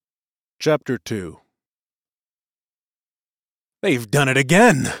Chapter 2. "They've done it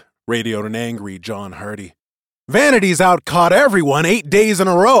again," radioed an angry John Hardy. "Vanity's outcaught everyone 8 days in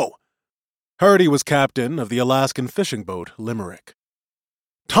a row." Hardy was captain of the Alaskan fishing boat Limerick.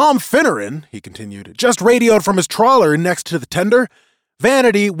 "Tom Finneran," he continued, "just radioed from his trawler next to the tender.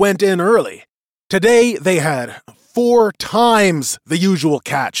 Vanity went in early. Today they had 4 times the usual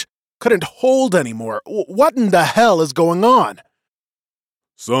catch. Couldn't hold anymore. What in the hell is going on?"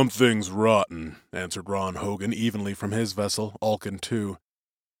 "Something's rotten," answered Ron Hogan evenly from his vessel, Alkin II.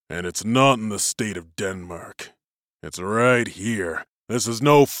 "And it's not in the state of Denmark. It's right here. This is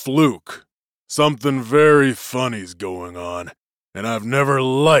no fluke. Something very funny's going on, and I've never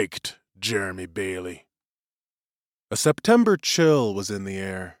liked Jeremy Bailey." A September chill was in the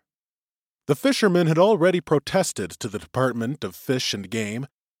air. The fishermen had already protested to the Department of Fish and Game.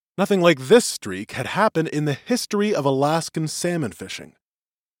 Nothing like this streak had happened in the history of Alaskan salmon fishing.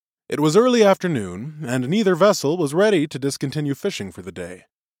 It was early afternoon, and neither vessel was ready to discontinue fishing for the day.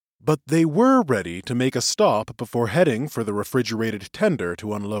 But they were ready to make a stop before heading for the refrigerated tender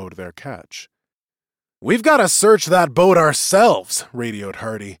to unload their catch. "We've got to search that boat ourselves," radioed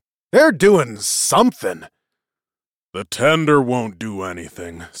Hardy. "They're doing something." "The tender won't do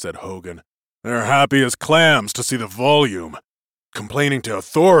anything," said Hogan. "They're happy as clams to see the volume. Complaining to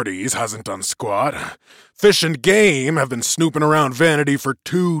authorities hasn't done squat. Fish and Game have been snooping around Vanity for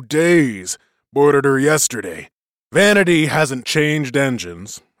 2 days. Boarded her yesterday. Vanity hasn't changed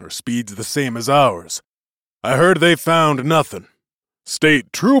engines. Her speed's the same as ours. I heard they found nothing.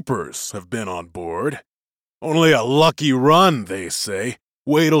 State troopers have been on board. Only a lucky run, they say.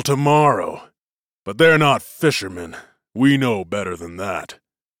 Wait till tomorrow. But they're not fishermen. We know better than that."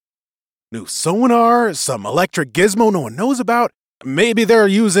 "New sonar? Some electric gizmo no one knows about? Maybe they're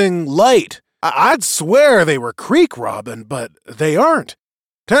using light. I'd swear they were creek robbing, but they aren't.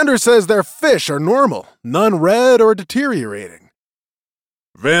 Tender says their fish are normal, none red or deteriorating."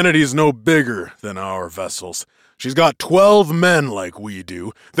 "Vanity's no bigger than our vessels. She's got 12 men like we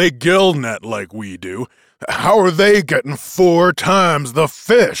do. They gill net like we do. How are they getting 4 times the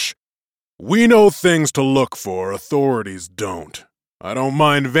fish? We know things to look for, authorities don't. I don't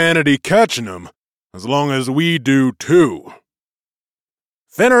mind Vanity catching them, as long as we do too."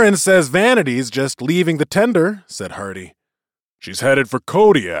 "Finneran says Vanity's just leaving the tender," said Hardy. "She's headed for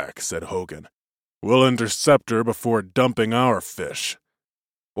Kodiak," said Hogan. "We'll intercept her before dumping our fish."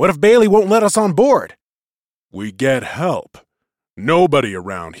 "What if Bailey won't let us on board?" "We get help. Nobody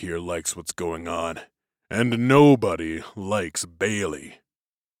around here likes what's going on, and nobody likes Bailey."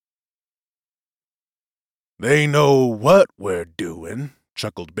 "They know what we're doing,"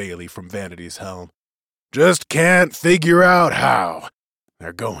 chuckled Bailey from Vanity's helm. "Just can't figure out how.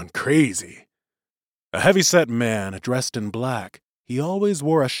 They're going crazy." A heavy-set man dressed in black, he always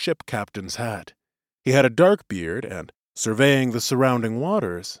wore a ship captain's hat. He had a dark beard, and, surveying the surrounding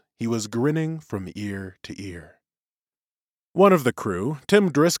waters, he was grinning from ear to ear. One of the crew,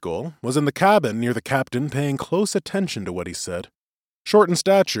 Tim Driscoll, was in the cabin near the captain paying close attention to what he said. Short in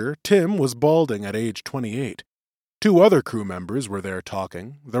stature, Tim was balding at age 28. 2 other crew members were there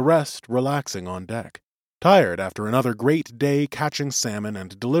talking, the rest relaxing on deck, tired after another great day catching salmon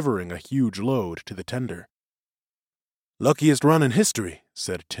and delivering a huge load to the tender. "Luckiest run in history,"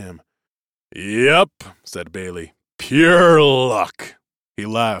 said Tim. "Yep," said Bailey. "Pure luck." He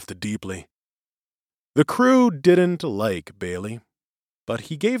laughed deeply. The crew didn't like Bailey, but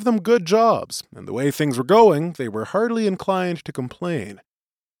he gave them good jobs, and the way things were going, they were hardly inclined to complain.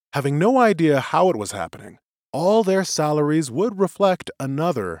 Having no idea how it was happening, all their salaries would reflect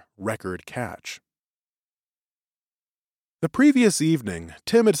another record catch. The previous evening,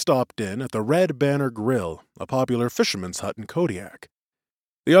 Tim had stopped in at the Red Banner Grill, a popular fisherman's hut in Kodiak.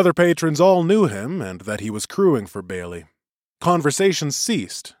 The other patrons all knew him and that he was crewing for Bailey. Conversation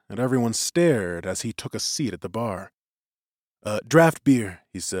ceased, and everyone stared as he took a seat at the bar. "Draft beer,"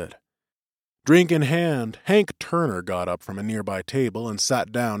 he said. Drink in hand, Hank Turner got up from a nearby table and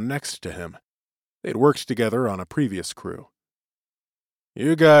sat down next to him. They'd worked together on a previous crew.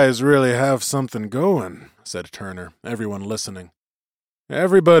 "You guys really have something going," said Turner, everyone listening.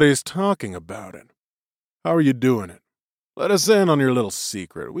 "Everybody's talking about it. How are you doing it? Let us in on your little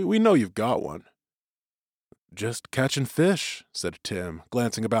secret. We know you've got one." "Just catching fish," said Tim,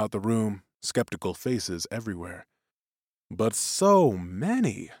 glancing about the room, skeptical faces everywhere. "But so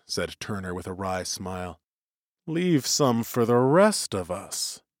many," said Turner with a wry smile. "Leave some for the rest of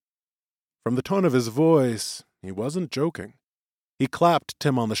us." From the tone of his voice, he wasn't joking. He clapped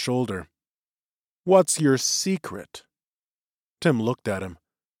Tim on the shoulder. "What's your secret?" Tim looked at him.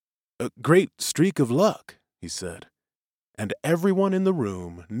 "A great streak of luck," he said. And everyone in the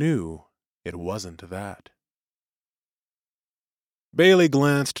room knew It wasn't that. Bailey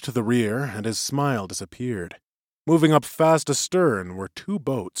glanced to the rear, and his smile disappeared. Moving up fast astern were two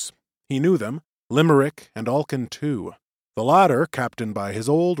boats. He knew them, Limerick and Alkin II, the latter captained by his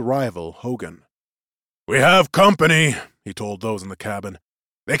old rival, Hogan. "We have company," he told those in the cabin.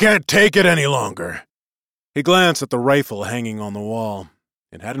 "They can't take it any longer." He glanced at the rifle hanging on the wall.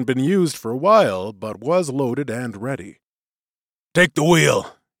 It hadn't been used for a while, but was loaded and ready. "Take the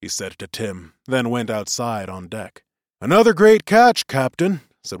wheel," he said to Tim, then went outside on deck. "Another great catch, Captain,"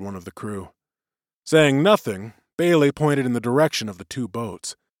 said one of the crew. Saying nothing, Bailey pointed in the direction of the two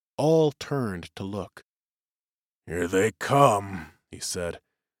boats. All turned to look. "Here they come," he said.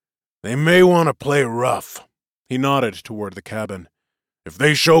 "They may want to play rough." He nodded toward the cabin. "If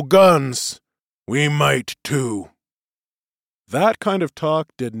they show guns, we might too." That kind of talk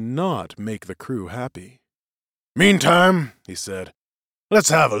did not make the crew happy. "Meantime," he said, "let's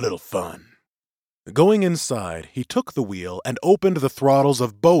have a little fun." Going inside, he took the wheel and opened the throttles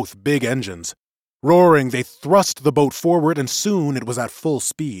of both big engines. Roaring, they thrust the boat forward, and soon it was at full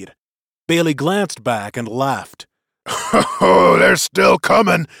speed. Bailey glanced back and laughed. "Oh, they're still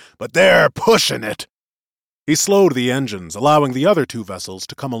coming, but they're pushing it." He slowed the engines, allowing the other two vessels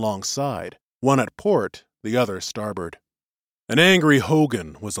to come alongside, one at port, the other starboard. An angry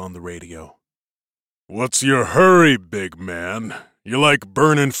Hogan was on the radio. "What's your hurry, big man? You like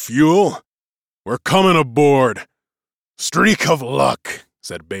burning fuel? We're coming aboard." "Streak of luck,"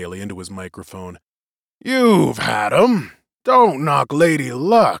 said Bailey into his microphone. "You've had 'em. Don't knock Lady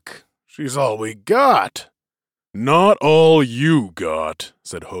Luck. She's all we got." "Not all you got,"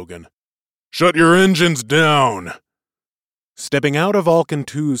 said Hogan. "Shut your engines down." Stepping out of Alkin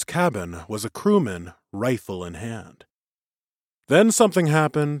II's cabin was a crewman, rifle in hand. Then something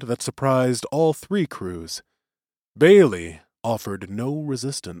happened that surprised all three crews. Bailey offered no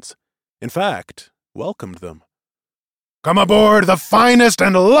resistance. In fact, welcomed them. "Come aboard the finest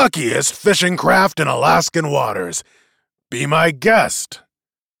and luckiest fishing craft in Alaskan waters. Be my guest."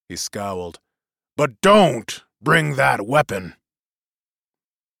 He scowled. "But don't bring that weapon."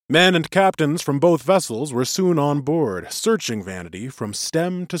 Men and captains from both vessels were soon on board, searching Vanity from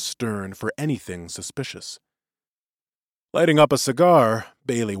stem to stern for anything suspicious. Lighting up a cigar,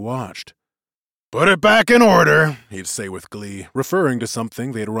 Bailey watched. "Put it back in order," he'd say with glee, referring to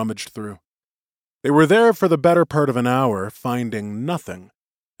something they'd rummaged through. They were there for the better part of an hour, finding nothing,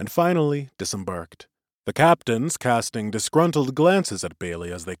 and finally disembarked, the captains casting disgruntled glances at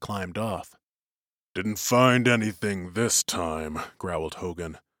Bailey as they climbed off. "Didn't find anything this time," growled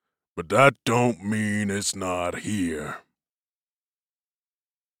Hogan. "But that don't mean it's not here."